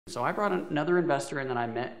So I brought another investor in that I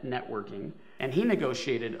met networking, and he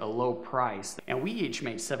negotiated a low price, and we each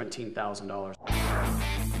made $17,000.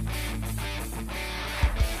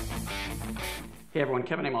 Hey everyone,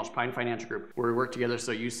 Kevin A. Malch, Pine Financial Group, where we work together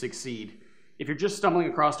so you succeed. If you're just stumbling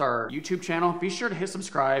across our YouTube channel, be sure to hit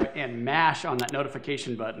subscribe and mash on that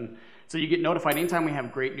notification button so you get notified anytime we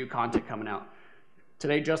have great new content coming out.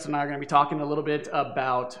 Today, Justin and I are going to be talking a little bit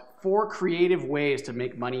about 4 creative ways to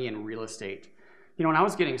make money in real estate. You know, when I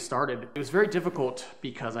was getting started, it was very difficult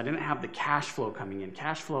because I didn't have the cash flow coming in.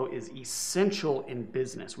 Cash flow is essential in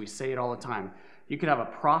business. We say it all the time. You could have a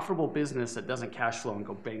profitable business that doesn't cash flow and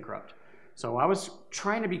go bankrupt. So I was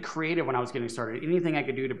trying to be creative when I was getting started. Anything I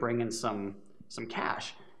could do to bring in some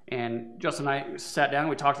cash. And Justin and I sat down and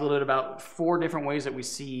we talked a little bit about 4 different ways that we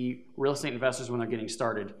see real estate investors when they're getting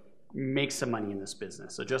started make some money in this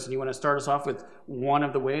business. So Justin, you want to start us off with one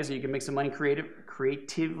of the ways that you can make some money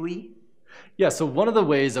creatively? Yeah, so one of the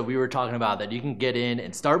ways that we were talking about that you can get in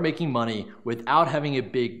and start making money without having a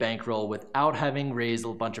big bankroll, without having raised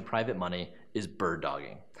a bunch of private money, is bird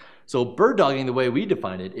dogging. So bird dogging, the way we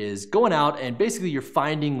define it, is going out and basically you're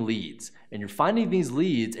finding leads. And you're finding these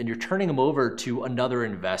leads and you're turning them over to another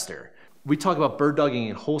investor. We talk about bird dogging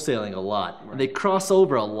and wholesaling a lot, and they cross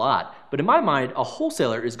over a lot. But in my mind, a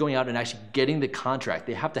wholesaler is going out and actually getting the contract.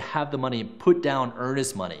 They have to have the money and put down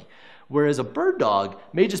earnest money. Whereas a bird dog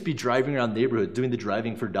may just be driving around the neighborhood, doing the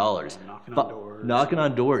driving for dollars. Knocking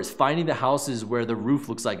on doors, finding the houses where the roof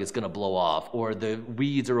looks like it's gonna blow off, or the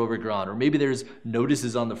weeds are overgrown, or maybe there's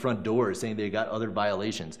notices on the front door saying they got other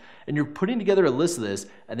violations. And you're putting together a list of this,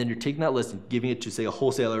 and then you're taking that list and giving it to, say, a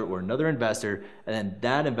wholesaler or another investor, and then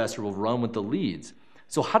that investor will run with the leads.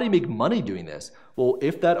 So how do you make money doing this? Well,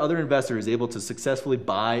 if that other investor is able to successfully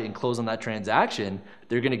buy and close on that transaction,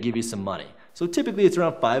 they're gonna give you some money. So typically it's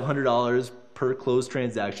around $500 per closed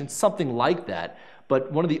transaction, something like that.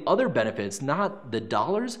 But one of the other benefits, not the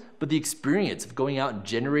dollars, but the experience of going out and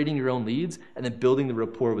generating your own leads and then building the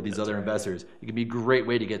rapport with these other investors. It can be a great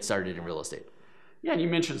way to get started in real estate. Yeah, and you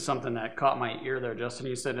mentioned something that caught my ear there, Justin.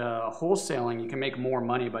 You said wholesaling, you can make more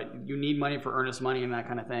money, but you need money for earnest money and that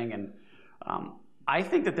kind of thing. And I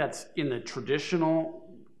think that that's in the traditional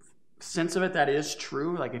sense of it, that is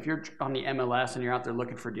true. Like if you're on the MLS and you're out there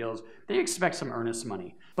looking for deals, they expect some earnest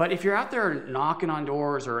money. But if you're out there knocking on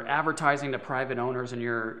doors or advertising to private owners and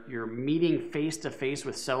you're meeting face to face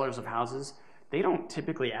with sellers of houses, they don't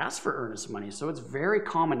typically ask for earnest money. So it's very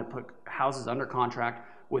common to put houses under contract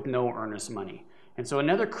with no earnest money. And so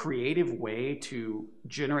another creative way to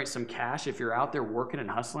generate some cash if you're out there working and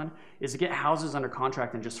hustling is to get houses under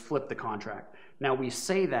contract and just flip the contract. Now we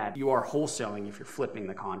say that you are wholesaling if you're flipping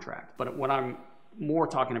the contract, but what I'm more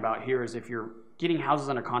talking about here is if you're getting houses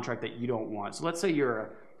under contract that you don't want. So let's say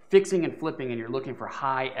you're fixing and flipping and you're looking for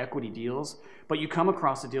high equity deals, but you come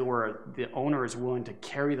across a deal where the owner is willing to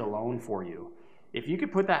carry the loan for you. If you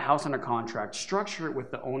could put that house under contract, structure it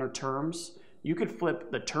with the owner terms, you could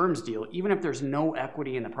flip the terms deal even if there's no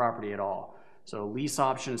equity in the property at all. So lease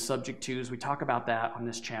options, subject tos, we talk about that on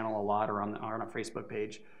this channel a lot or on our Facebook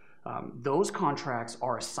page. Those contracts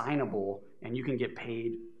are assignable and you can get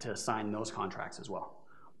paid to sign those contracts as well.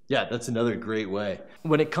 Yeah, that's another great way.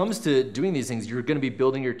 When it comes to doing these things, you're going to be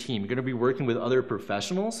building your team. You're going to be working with other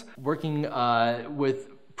professionals, working with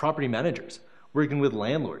property managers, working with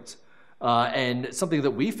landlords. And something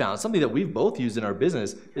that we found, something that we've both used in our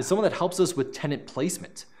business, is someone that helps us with tenant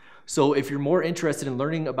placement. So if you're more interested in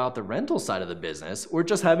learning about the rental side of the business, or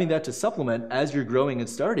just having that to supplement as you're growing and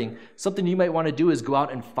starting, something you might want to do is go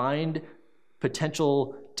out and find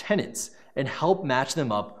potential tenants and help match them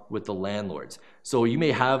up with the landlords. So you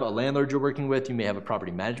may have a landlord you're working with, you may have a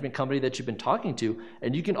property management company that you've been talking to,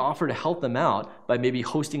 and you can offer to help them out by maybe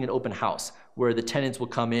hosting an open house where the tenants will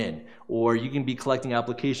come in, or you can be collecting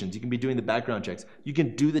applications, you can be doing the background checks, you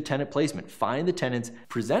can do the tenant placement, find the tenants,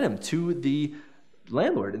 present them to the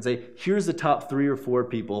landlord and say, here's the top 3 or 4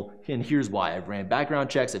 people, and here's why. I've ran background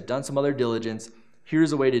checks, I've done some other diligence,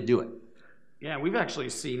 here's a way to do it. Yeah, we've actually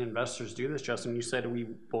seen investors do this, Justin. You said we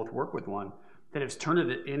both work with one that has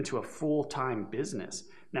turned it into a full-time business.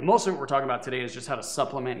 Now, most of what we're talking about today is just how to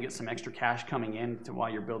supplement and get some extra cash coming in to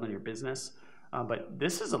while you're building your business. But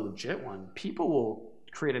this is a legit one. People will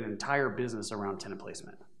create an entire business around tenant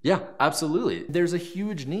placement. Yeah, absolutely. There's a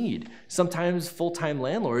huge need. Sometimes full-time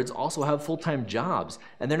landlords also have full-time jobs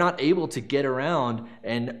and they're not able to get around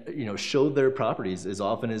and show their properties as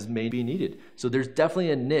often as may be needed. So there's definitely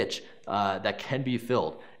a niche that can be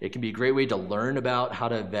filled. It can be a great way to learn about how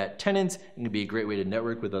to vet tenants. It can be a great way to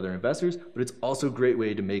network with other investors, but it's also a great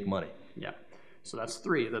way to make money. Yeah. So that's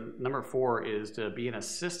 3. The number 4 is to be an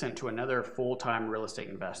assistant to another full-time real estate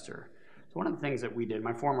investor. So one of the things that we did,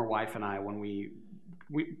 my former wife and I, when we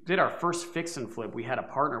did our first fix and flip, we had a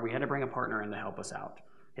partner. We had to bring a partner in to help us out,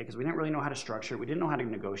 because we didn't really know how to structure it. We didn't know how to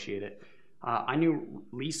negotiate it. I knew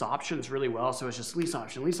lease options really well, so it was just lease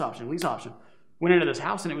option, lease option, lease option. Went into this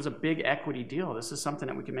house and it was a big equity deal. This is something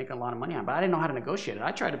that we could make a lot of money on, but I didn't know how to negotiate it.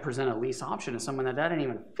 I tried to present a lease option to someone that didn't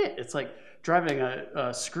even fit. It's like driving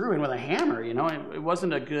a screw in with a hammer, you know. It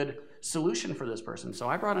wasn't a good solution for this person. So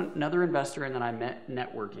I brought another investor in that I met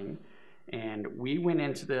networking, and we went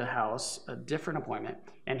into the house, a different appointment,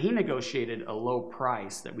 and he negotiated a low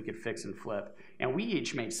price that we could fix and flip, and we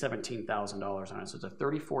each made $17,000 on it. So it's a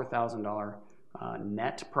 $34,000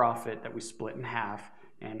 net profit that we split in half.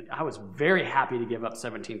 And I was very happy to give up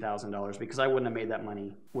 $17,000 because I wouldn't have made that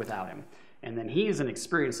money without him. And then he is an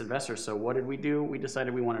experienced investor, so what did we do? We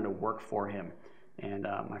decided we wanted to work for him. And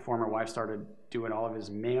my former wife started doing all of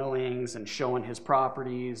his mailings and showing his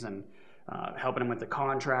properties and helping him with the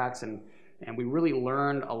contracts. And we really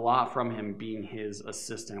learned a lot from him being his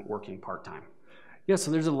assistant working part-time. Yeah,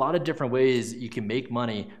 so there's a lot of different ways you can make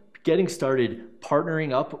money. Getting started,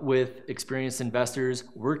 partnering up with experienced investors,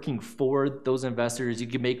 working for those investors. You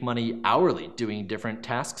can make money hourly doing different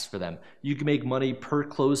tasks for them. You can make money per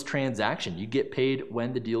closed transaction. You get paid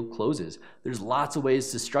when the deal closes. There's lots of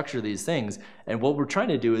ways to structure these things. And what we're trying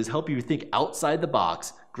to do is help you think outside the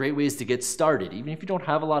box, great ways to get started, even if you don't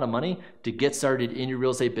have a lot of money, to get started in your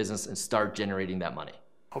real estate business and start generating that money.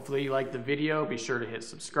 Hopefully you liked the video. Be sure to hit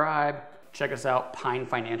subscribe. Check us out,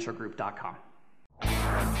 pinefinancialgroup.com.